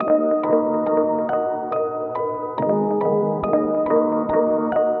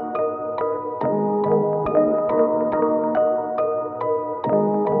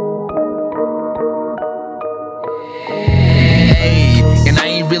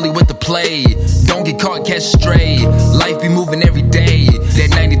play. Don't get caught, catch stray. Life be moving every day.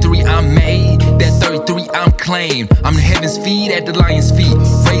 That 93 I'm made, that 33 I'm claimed. I'm the heaven's feet at the lion's feet.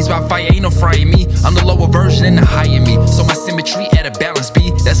 Raised by fire, ain't no frying me. I'm the lower version and the higher me. So my symmetry at a balance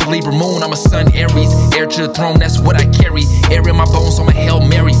B. That's a Libra moon, I'm a sun Aries. Heir to the throne, that's what I carry. Air in my bones, so I'm a Hail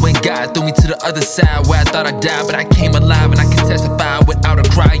Mary. When God threw me to the other side, where I thought I died, but I came alive and I can testify without a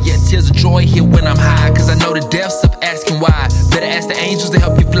cry. Yeah, tears of joy hit when I'm high, cause I know the depths of asking why. Better ask the angels to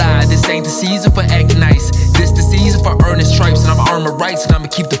help you fly. This ain't the season for acting nice. This the season for earning stripes, and I'ma earn my rights, and I'ma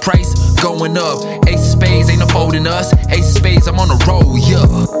keep the price going up. Ace of spades, ain't no folding us. Ace of spades, I'm on the road, yeah.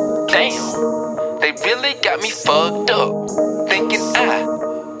 Damn, they really got me fucked up, thinking I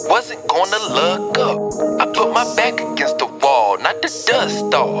wasn't gonna look up. I put my back against the wall, not the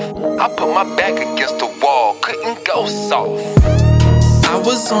dust off. I put my back against the wall, couldn't go soft. I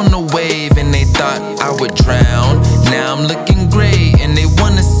was on the wave and they thought I would drown. Now I'm looking great and they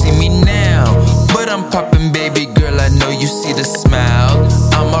wanna see me now. But I'm popping, baby girl, I know you see the smile.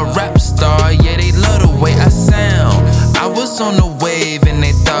 I'm a rap star, yeah, they love the way I sound. I was on the wave and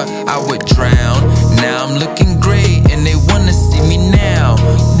they thought I would drown. Now I'm looking great and they wanna see me now.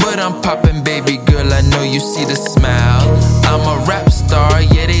 But I'm popping, baby girl, I know you see the smile. I'm a rap star,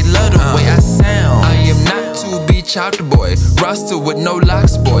 yeah, they love the way I sound. I am not to be chopped, boy. Roster with no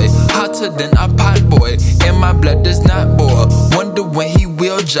locks, boy. Hotter than a pot, boy. And my blood does not boil. Wonder when he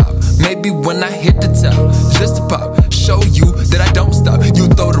will drop. Maybe when I hit the top. Just to pop, show you that I don't stop. You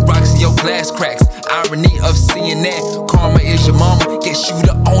throw the rocks and your glass cracks. Irony of seeing that. Karma is your mama. Guess you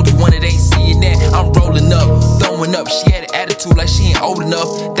the only one that ain't seeing that. I'm rolling up, throwing up. She had an attitude like she ain't old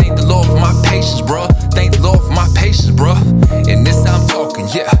enough. Thank the Lord for my patience, bruh. Thank the Lord for my patience, bruh. And this how I'm talking,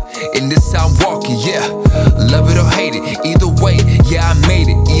 yeah. And this how I'm walking, yeah. Love it or hate it, either way, yeah, I made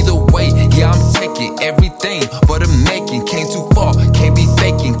it. Either way, yeah, I'm taking everything for the making. Came too far, can't be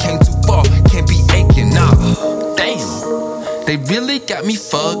faking. Came too far, can't be aching, nah. Damn, they really got me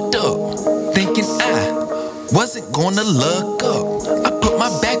fucked up, thinking I wasn't gonna look up. I put my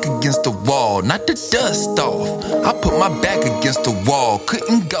back against the wall, not the dust off. I put my back against the wall,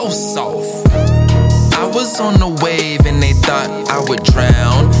 couldn't go soft. I was on the wave and they thought I would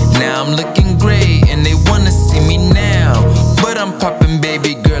drown. Now I'm looking great and they wanna see me now. But I'm popping,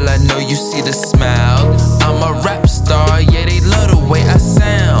 baby girl, I know you see the smile. I'm a rap star, yeah, they love the way I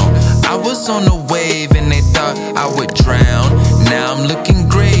sound. I was on the wave and they thought I would drown. Now I'm looking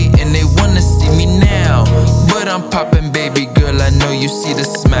great and they wanna see me now. But I'm popping,